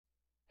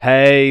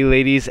Hey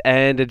ladies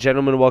and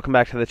gentlemen, welcome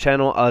back to the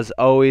channel. As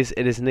always,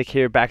 it is Nick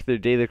here, back with your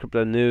daily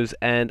crypto news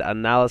and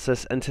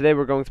analysis, and today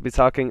we're going to be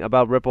talking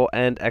about Ripple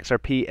and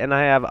XRP, and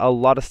I have a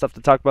lot of stuff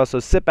to talk about, so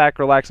sit back,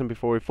 relax, and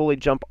before we fully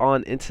jump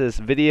on into this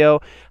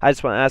video, I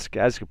just want to ask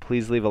you guys to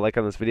please leave a like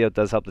on this video. It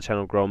does help the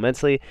channel grow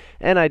immensely,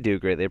 and I do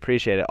greatly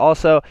appreciate it.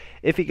 Also,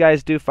 if you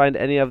guys do find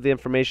any of the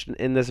information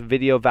in this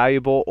video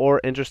valuable or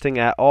interesting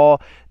at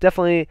all,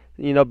 definitely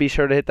be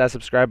sure to hit that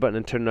subscribe button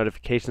and turn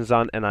notifications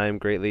on, and I am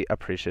greatly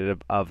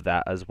appreciative of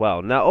that as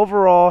well. Now,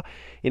 overall,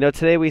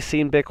 today we've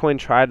seen Bitcoin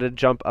try to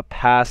jump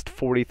past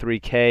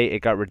 43K. It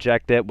got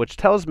rejected, which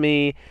tells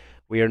me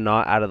we are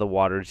not out of the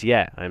waters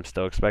yet. I'm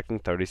still expecting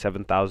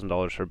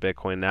 $37,000 for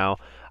Bitcoin now.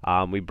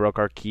 We broke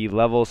our key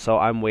level, so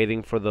I'm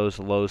waiting for those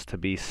lows to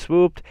be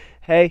swooped.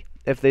 Hey,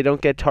 if they don't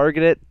get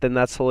targeted, then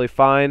that's totally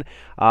fine.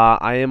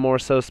 I am more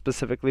so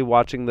specifically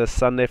watching this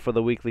Sunday for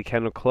the weekly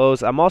candle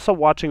close. I'm also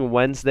watching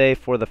Wednesday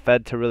for the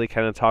Fed to really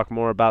kind of talk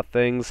more about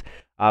things.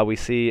 We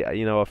see,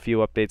 a few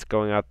updates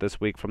going out this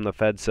week from the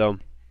Fed, so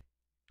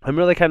I'm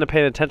really kind of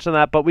paying attention to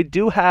that. But we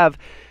do have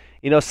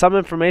some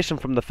information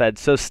from the Fed.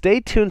 So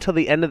stay tuned till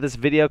the end of this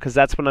video because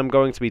that's when I'm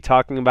going to be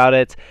talking about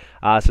it.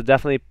 So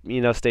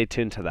definitely, stay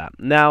tuned to that.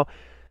 Now,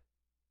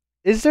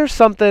 is there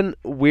something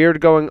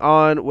weird going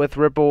on with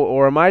Ripple,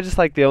 or am I just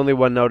like the only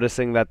one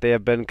noticing that they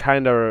have been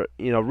kind of,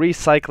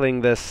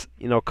 recycling this,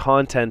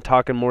 content,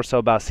 talking more so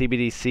about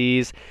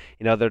CBDCs?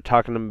 They're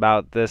talking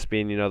about this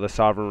being, the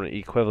sovereign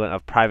equivalent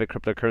of private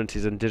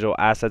cryptocurrencies and digital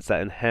assets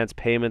that enhance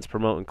payments,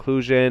 promote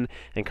inclusion,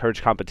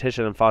 encourage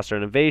competition, and foster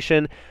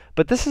innovation.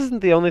 But this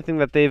isn't the only thing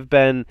that they've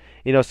been,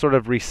 sort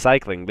of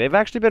recycling. They've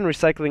actually been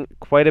recycling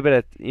quite a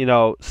bit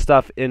of,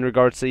 stuff in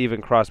regards to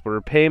even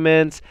cross-border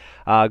payments,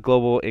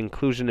 global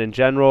inclusion in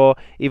general,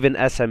 even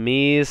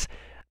SMEs.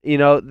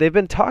 They've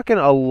been talking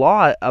a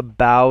lot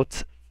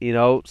about,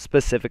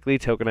 specifically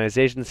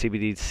tokenization,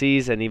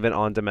 CBDCs, and even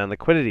on-demand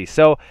liquidity.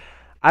 So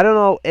I don't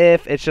know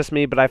if it's just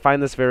me, but I find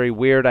this very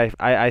weird.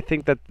 I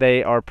think that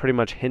they are pretty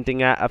much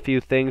hinting at a few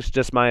things.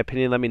 Just my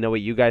opinion. Let me know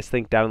what you guys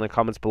think down in the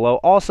comments below.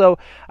 Also,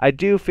 I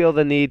do feel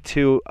the need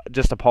to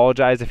just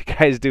apologize if you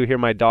guys do hear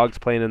my dogs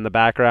playing in the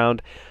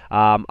background.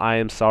 I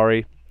am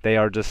sorry. They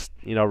are just,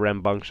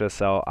 rambunctious,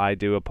 so I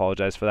do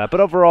apologize for that. But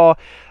overall,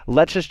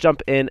 let's just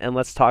jump in and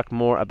let's talk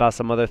more about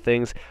some other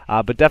things.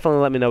 But definitely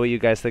let me know what you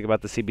guys think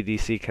about the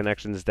CBDC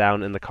connections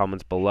down in the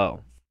comments below.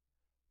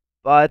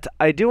 But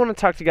I do want to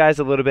talk to you guys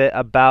a little bit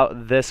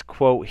about this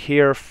quote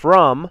here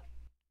from,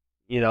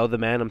 the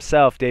man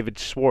himself, David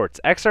Schwartz.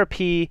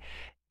 XRP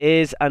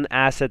is an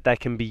asset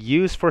that can be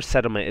used for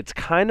settlement. It's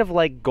kind of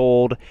like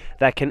gold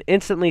that can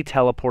instantly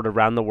teleport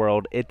around the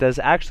world. It does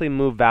actually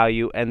move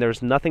value, and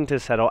there's nothing to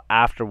settle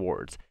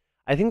afterwards.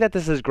 I think that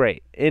this is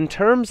great. In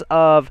terms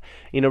of,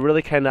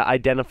 really kind of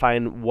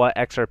identifying what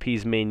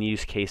XRP's main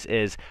use case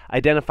is,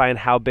 identifying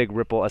how big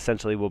Ripple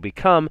essentially will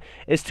become,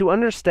 is to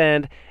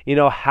understand,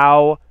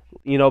 how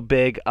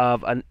big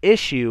of an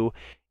issue,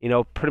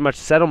 pretty much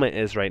settlement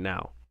is right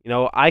now.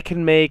 I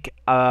can make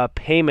a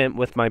payment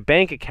with my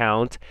bank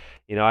account.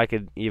 I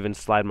could even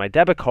slide my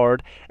debit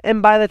card,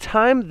 and by the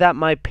time that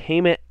my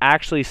payment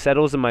actually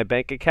settles in my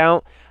bank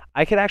account,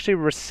 I could actually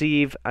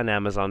receive an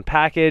Amazon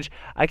package.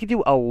 I could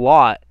do a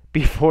lot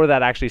before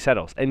that actually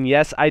settles. And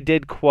yes, I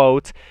did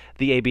quote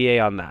the ABA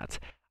on that.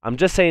 I'm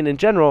just saying in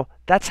general,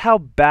 that's how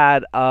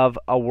bad of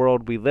a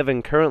world we live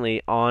in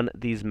currently on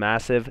these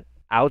massive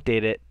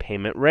outdated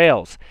payment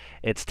rails.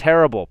 It's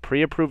terrible.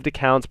 Pre-approved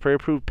accounts,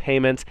 pre-approved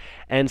payments,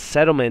 and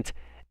settlement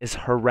is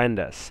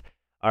horrendous.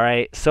 All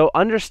right, so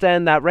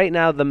understand that right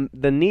now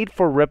the need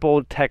for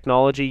Ripple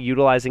technology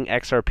utilizing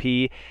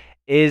XRP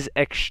is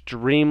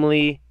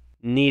extremely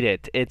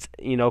needed. It's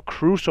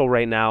crucial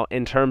right now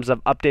in terms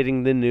of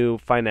updating the new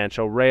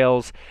financial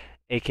rails,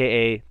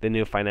 aka the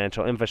new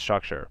financial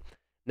infrastructure.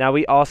 Now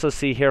we also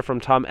see here from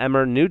Tom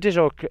Emmer, new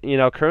digital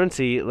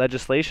currency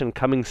legislation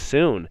coming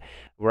soon.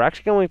 We're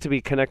actually going to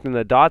be connecting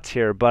the dots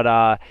here,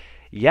 but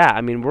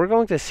yeah, we're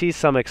going to see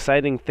some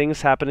exciting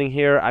things happening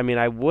here.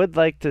 I would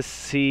like to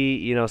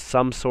see,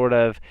 some sort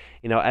of,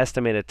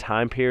 estimated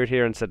time period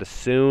here instead of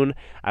soon.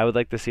 I would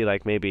like to see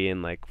like maybe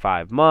in like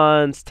 5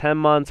 months, 10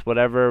 months,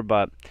 whatever.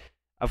 But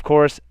of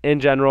course, in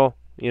general,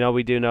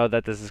 we do know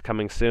that this is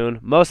coming soon,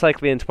 most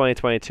likely in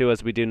 2022,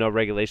 as we do know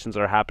regulations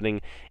are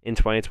happening in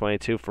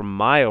 2022, from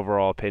my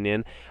overall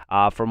opinion.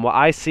 From what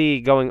I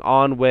see going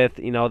on with,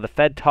 the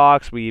Fed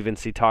talks, we even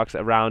see talks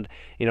around,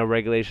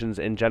 regulations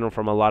in general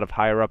from a lot of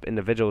higher up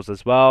individuals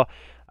as well.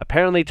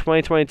 Apparently,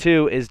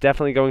 2022 is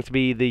definitely going to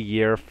be the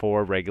year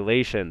for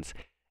regulations.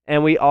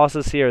 And we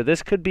also see here,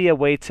 this could be a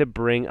way to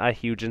bring a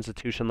huge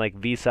institution like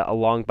Visa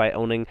along by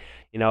owning,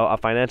 a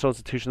financial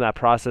institution that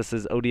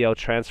processes ODL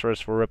transfers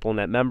for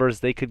RippleNet members.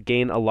 They could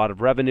gain a lot of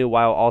revenue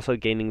while also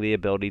gaining the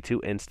ability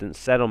to instant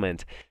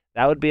settlement.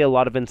 That would be a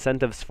lot of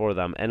incentives for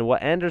them. And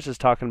what Anders is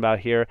talking about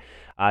here,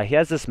 he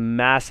has this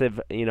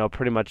massive,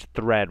 pretty much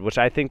thread, which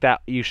I think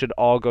that you should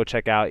all go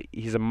check out.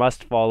 He's a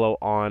must follow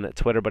on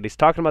Twitter, but he's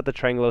talking about the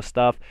Trianglo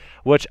stuff,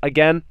 which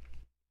again,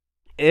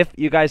 If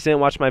you guys didn't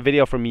watch my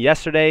video from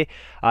yesterday,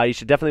 you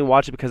should definitely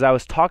watch it, because I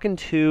was talking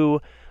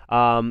to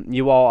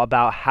you all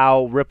about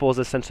how Ripple is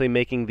essentially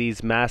making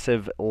these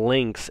massive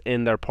links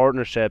in their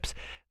partnerships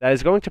that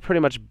is going to pretty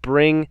much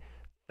bring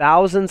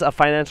thousands of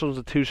financial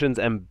institutions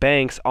and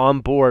banks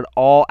on board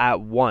all at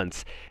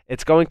once.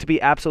 It's going to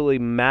be absolutely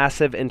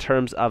massive in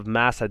terms of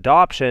mass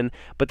adoption,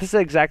 but this is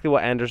exactly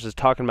what Anders is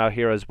talking about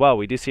here as well.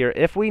 We do see here,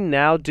 if we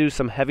now do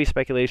some heavy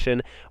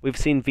speculation, we've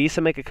seen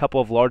Visa make a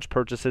couple of large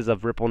purchases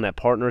of RippleNet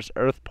partners,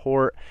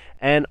 Earthport,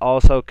 and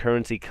also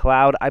Currency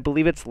Cloud. I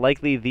believe it's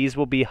likely these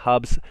will be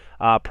hubs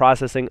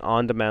processing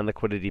on-demand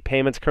liquidity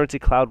payments. Currency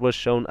Cloud was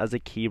shown as a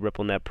key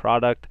RippleNet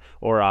product,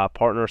 or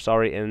partner,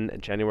 sorry, in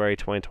January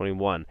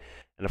 2021.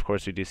 And of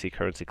course, we do see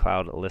Currency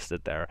Cloud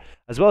listed there,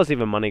 as well as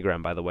even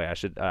MoneyGram, by the way.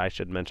 I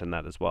should mention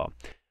that as well.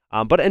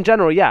 But in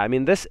general, yeah, I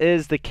mean, this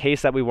is the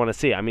case that we want to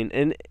see. I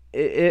mean,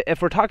 if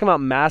we're talking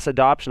about mass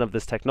adoption of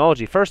this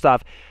technology, first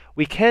off,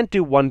 we can't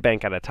do one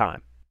bank at a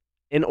time.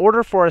 In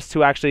order for us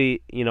to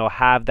actually,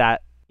 have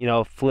that,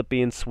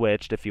 flipping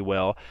switched, if you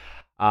will,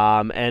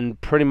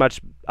 and pretty much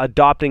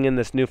adopting in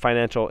this new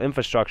financial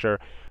infrastructure,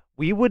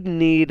 we would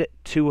need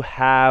to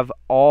have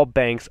all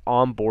banks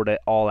onboard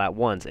it all at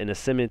once in a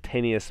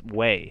simultaneous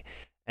way.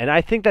 And I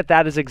think that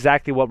that is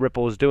exactly what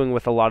Ripple is doing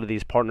with a lot of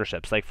these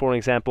partnerships. Like, for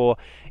example,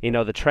 the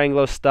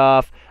Tranglo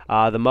stuff,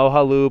 the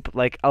Moha Loop,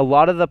 like a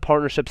lot of the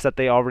partnerships that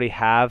they already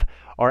have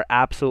are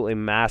absolutely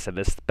massive,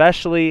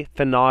 especially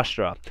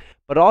Finastra.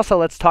 But also,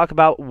 let's talk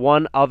about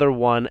one other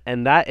one,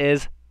 and that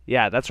is,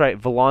 yeah, that's right,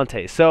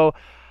 Volante. So,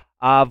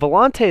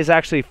 Volante is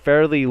actually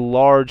fairly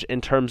large in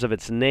terms of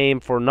its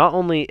name for not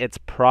only its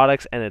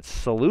products and its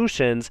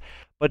solutions,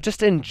 but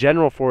just in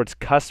general for its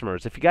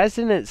customers. If you guys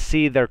didn't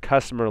see their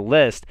customer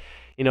list,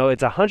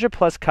 it's 100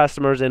 plus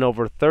customers in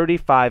over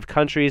 35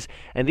 countries,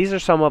 and these are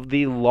some of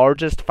the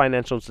largest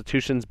financial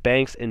institutions,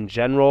 banks in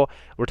general.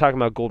 We're talking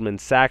about Goldman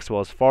Sachs,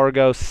 Wells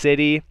Fargo,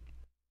 Citi.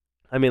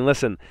 I mean,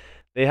 listen,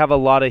 they have a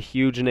lot of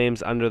huge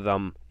names under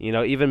them,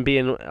 even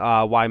being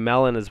Y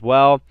Mellon as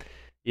well.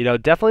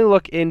 Definitely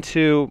look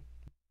into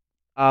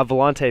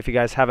Volante if you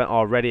guys haven't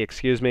already,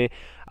 excuse me,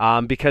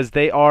 because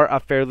they are a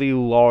fairly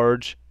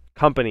large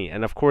company.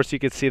 And of course, you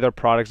could see their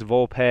products,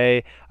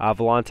 Volpay,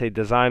 Volante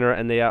Designer,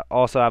 and they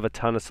also have a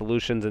ton of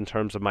solutions in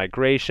terms of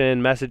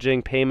migration,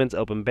 messaging, payments,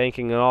 open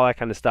banking, and all that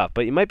kind of stuff.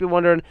 But you might be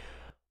wondering,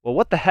 well,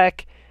 what the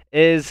heck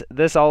is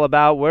this all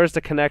about? Where's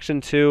the connection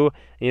to,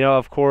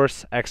 of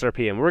course,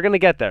 XRP? And we're going to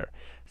get there.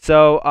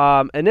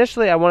 So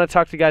initially, I want to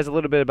talk to you guys a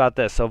little bit about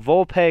this. So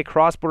Volpay,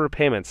 cross-border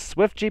payments,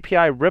 Swift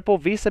GPI, Ripple,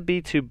 Visa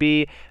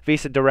B2B,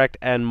 Visa Direct,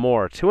 and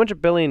more.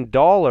 $200 billion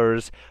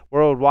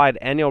worldwide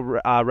annual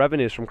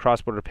revenues from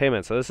cross-border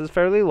payments. So this is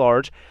fairly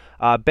large.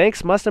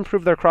 Banks must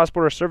improve their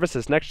cross-border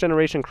services.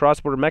 Next-generation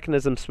cross-border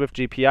mechanisms, Swift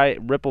GPI,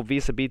 Ripple,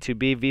 Visa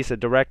B2B, Visa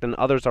Direct, and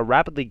others are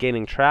rapidly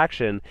gaining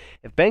traction.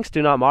 If banks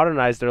do not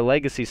modernize their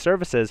legacy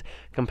services,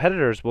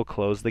 competitors will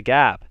close the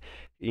gap.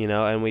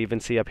 And we even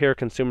see up here,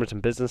 consumers and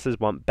businesses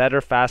want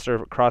better,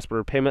 faster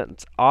cross-border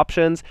payments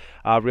options.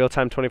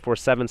 Real-time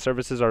 24/7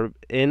 services are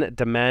in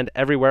demand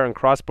everywhere, and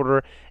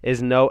cross-border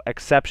is no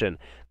exception.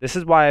 This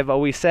is why I've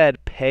always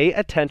said, pay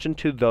attention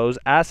to those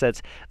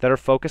assets that are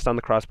focused on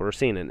the cross-border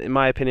scene. And in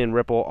my opinion,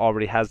 Ripple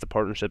already has the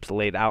partnerships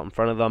laid out in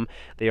front of them.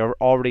 They are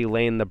already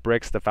laying the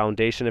bricks, the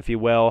foundation, if you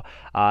will,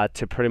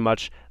 to pretty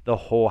much the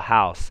whole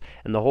house.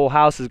 And the whole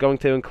house is going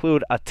to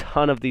include a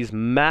ton of these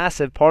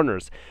massive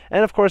partners.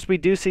 And of course, we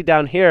do see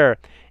down here,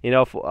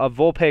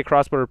 Volpay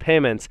cross-border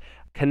payments,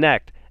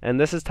 Connect. And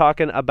this is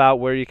talking about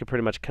where you could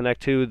pretty much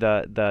connect to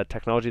the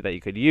technology that you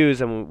could use.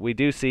 And we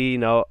do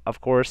see, of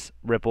course,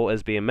 Ripple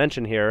is being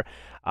mentioned here.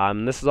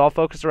 This is all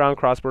focused around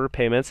cross-border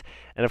payments.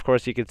 And of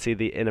course, you could see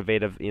the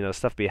innovative,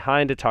 stuff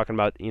behind it, talking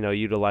about,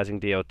 utilizing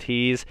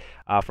DOTs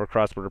for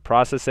cross-border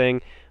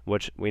processing,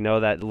 which we know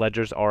that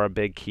ledgers are a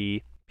big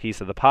key piece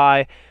of the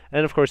pie.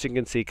 And of course, you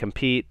can see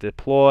compete,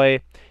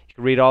 deploy. You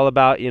can read all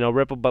about,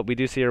 Ripple, but we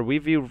do see here, we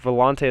view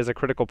Volante as a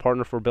critical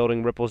partner for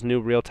building Ripple's new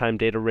real-time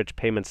data-rich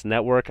payments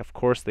network. Of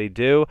course they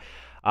do.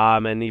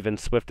 And even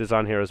Swift is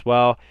on here as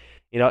well.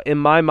 In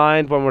my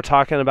mind, when we're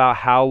talking about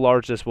how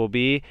large this will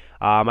be,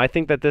 I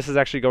think that this is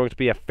actually going to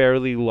be a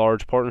fairly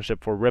large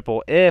partnership for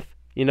Ripple if,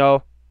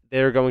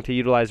 they're going to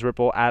utilize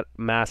Ripple at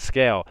mass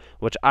scale,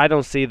 which I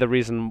don't see the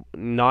reason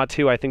not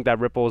to. I think that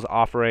Ripple is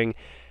offering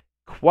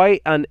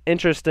quite an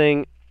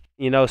interesting,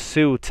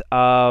 suite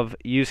of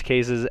use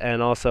cases,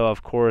 and also,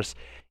 of course,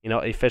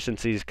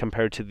 efficiencies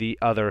compared to the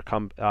other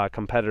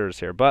competitors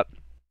here. But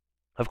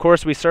of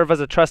course, we serve as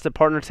a trusted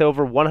partner to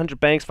over 100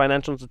 banks,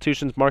 financial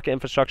institutions, market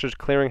infrastructures,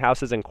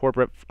 clearinghouses, and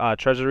corporate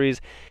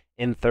treasuries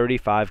in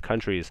 35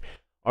 countries.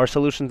 Our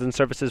solutions and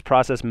services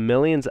process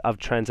millions of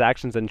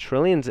transactions and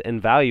trillions in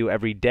value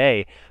every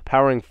day,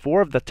 powering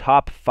 4 of the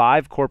top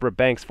 5 corporate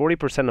banks,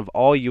 40% of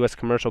all U.S.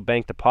 commercial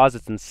bank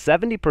deposits, and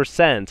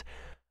 70%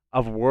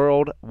 of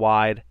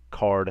worldwide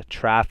card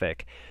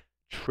traffic.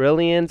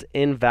 Trillions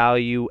in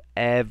value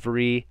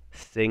every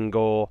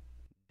single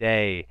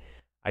day.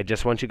 I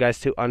just want you guys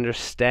to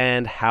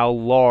understand how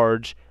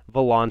large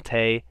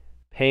Volante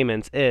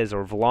Payments is,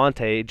 or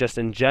Volante just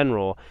in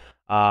general,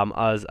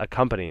 as a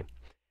company.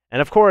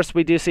 And of course,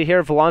 we do see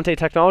here Volante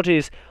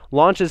Technologies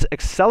launches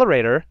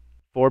accelerator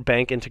for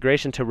bank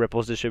integration to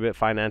Ripple's distributed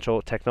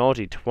financial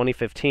technology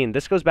 2015.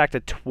 This goes back to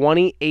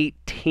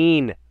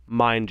 2018,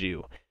 mind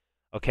you.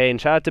 Okay,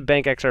 and shout out to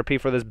Bank XRP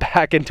for this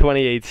back in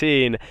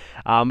 2018.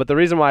 But the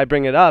reason why I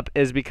bring it up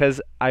is because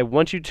I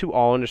want you to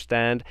all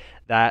understand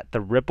that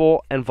the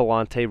Ripple and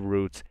Volante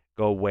roots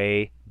go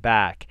way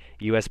back.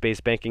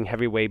 US-based banking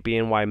heavyweight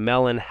BNY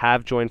Mellon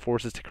have joined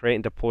forces to create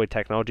and deploy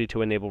technology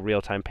to enable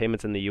real-time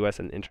payments in the US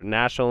and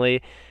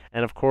internationally.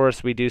 And of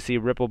course, we do see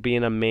Ripple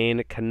being a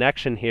main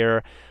connection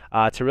here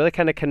to really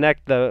kind of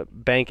connect the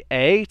bank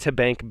A to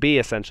bank B,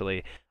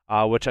 essentially,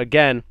 which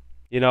again,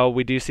 you know,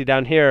 we do see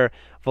down here,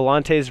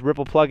 Volante's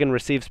Ripple plugin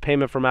receives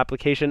payment from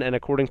application, and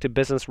according to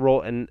business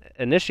role and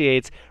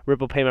initiates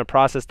Ripple payment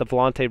process. The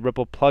Volante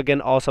Ripple plugin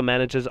also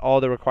manages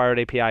all the required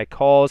API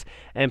calls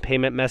and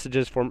payment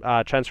messages for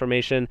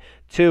transformation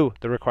to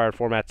the required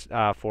formats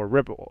for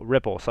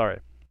Ripple.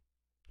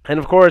 And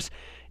of course,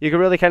 you can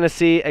really kind of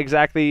see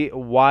exactly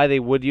why they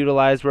would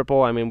utilize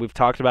Ripple. I mean, we've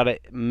talked about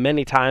it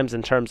many times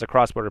in terms of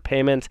cross-border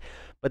payments,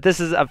 but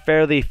this is a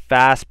fairly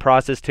fast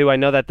process too. I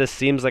know that this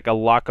seems like a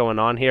lot going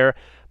on here,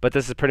 but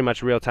this is pretty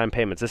much real-time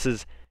payments. This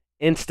is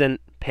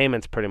instant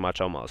payments pretty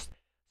much almost.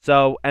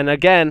 So, and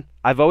again,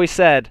 I've always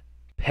said,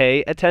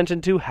 pay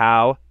attention to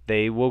how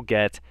they will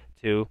get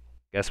to,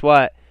 guess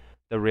what?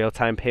 The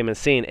real-time payment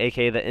scene,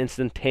 aka the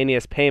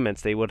instantaneous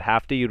payments. They would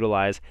have to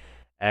utilize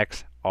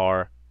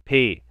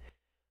XRP.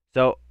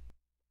 So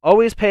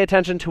always pay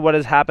attention to what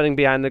is happening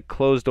behind the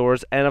closed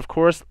doors. And of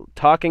course,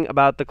 talking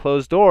about the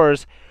closed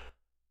doors,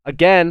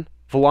 again,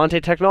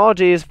 Volante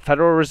Technologies,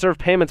 Federal Reserve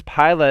Payments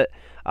pilot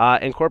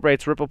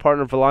incorporates Ripple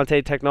partner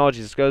Volante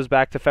Technologies. This goes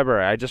back to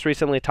February. I just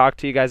recently talked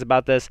to you guys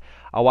about this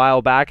a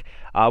while back.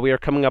 We are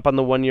coming up on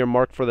the 1-year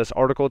mark for this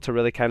article to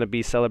really kind of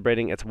be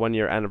celebrating its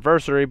 1-year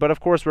anniversary. But of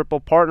course,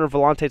 Ripple partner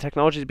Volante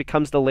Technologies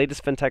becomes the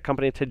latest fintech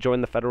company to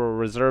join the Federal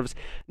Reserve's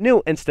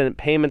new instant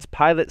payments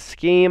pilot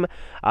scheme.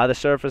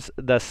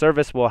 The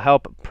service will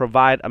help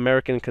provide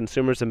American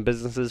consumers and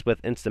businesses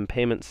with instant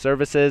payment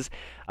services.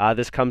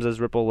 This comes as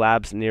Ripple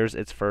Labs nears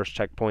its first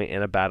checkpoint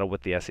in a battle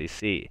with the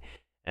SEC.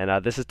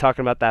 And this is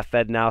talking about that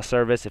FedNow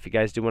service. If you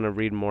guys do want to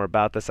read more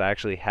about this, I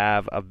actually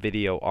have a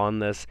video on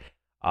this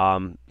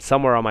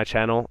somewhere on my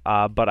channel.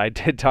 But I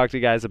did talk to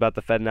you guys about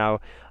the FedNow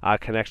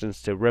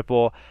connections to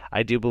Ripple.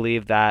 I do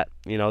believe that,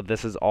 you know,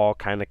 this is all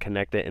kind of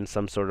connected in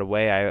some sort of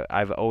way.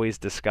 I've always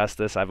discussed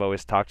this. I've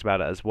always talked about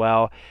it as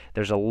well.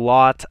 There's a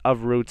lot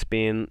of roots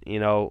being, you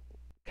know,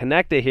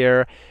 connected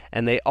here,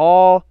 and they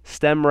all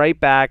stem right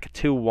back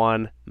to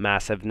one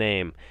massive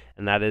name,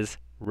 and that is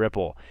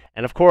Ripple.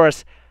 And of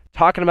course,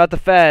 talking about the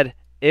Fed,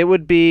 it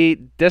would be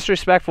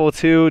disrespectful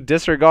to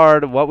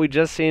disregard what we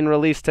just seen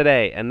released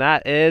today, and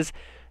that is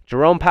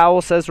Jerome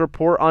Powell says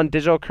report on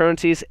digital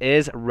currencies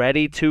is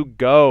ready to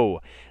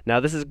go. Now,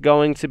 this is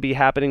going to be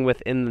happening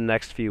within the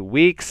next few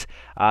weeks.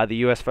 The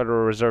U.S.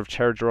 Federal Reserve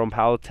Chair Jerome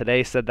Powell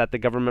today said that the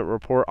government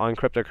report on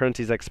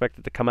cryptocurrencies is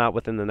expected to come out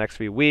within the next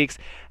few weeks.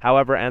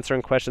 However,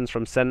 answering questions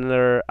from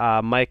Senator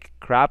Mike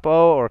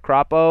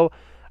Crapo,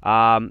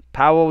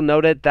 Powell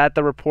noted that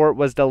the report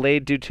was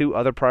delayed due to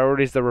other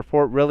priorities. The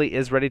report really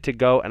is ready to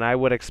go, and I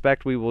would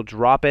expect we will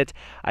drop it.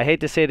 I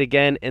hate to say it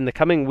again, in the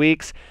coming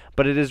weeks,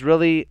 but it is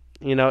really,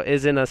 you know,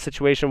 is in a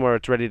situation where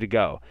it's ready to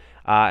go.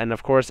 And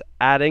of course,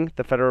 adding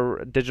the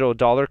federal digital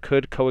dollar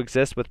could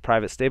coexist with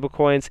private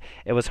stablecoins.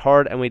 It was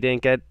hard, and we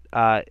didn't get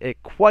it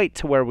quite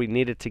to where we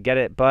needed to get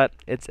it, but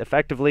it's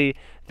effectively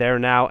there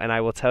now, and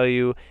I will tell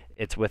you,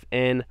 it's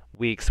within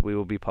weeks we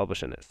will be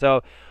publishing it.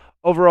 So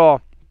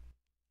overall,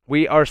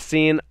 we are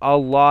seeing a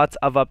lot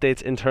of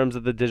updates in terms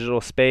of the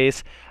digital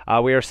space.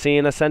 We are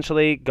seeing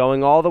essentially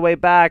going all the way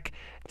back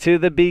to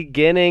the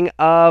beginning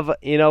of,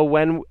 you know,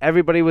 when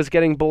everybody was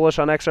getting bullish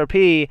on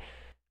XRP,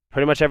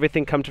 pretty much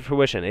everything come to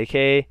fruition,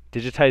 aka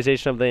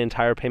digitization of the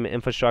entire payment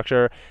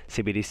infrastructure,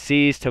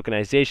 CBDCs,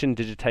 tokenization,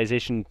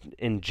 digitization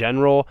in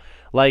general.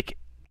 Like,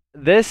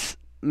 this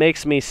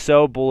makes me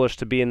so bullish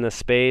to be in this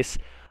space.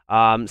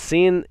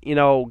 Seeing, you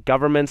know,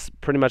 governments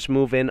pretty much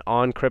move in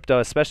on crypto,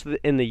 especially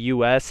in the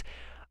US,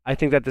 I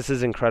think that this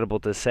is incredible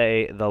to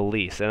say the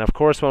least. And of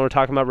course, when we're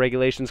talking about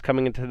regulations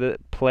coming into the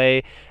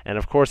play, and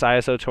of course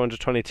ISO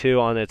 222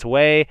 on its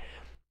way,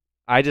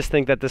 I just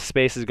think that this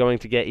space is going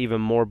to get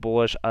even more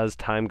bullish as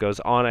time goes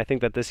on. I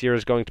think that this year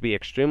is going to be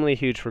extremely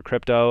huge for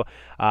crypto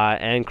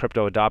and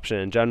crypto adoption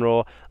in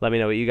general. Let me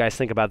know what you guys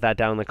think about that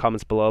down in the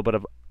comments below. But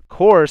of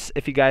course,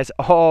 if you guys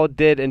all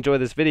did enjoy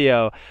this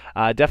video,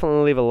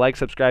 definitely leave a like,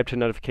 subscribe, turn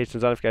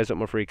notifications on if you guys want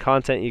more free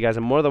content. You guys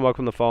are more than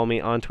welcome to follow me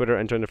on Twitter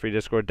and join the free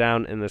Discord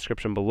down in the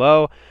description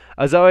below.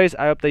 As always,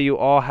 I hope that you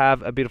all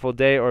have a beautiful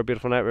day or a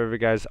beautiful night wherever you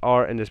guys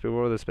are in this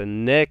beautiful world. This has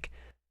been Nick.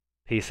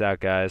 Peace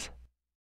out, guys.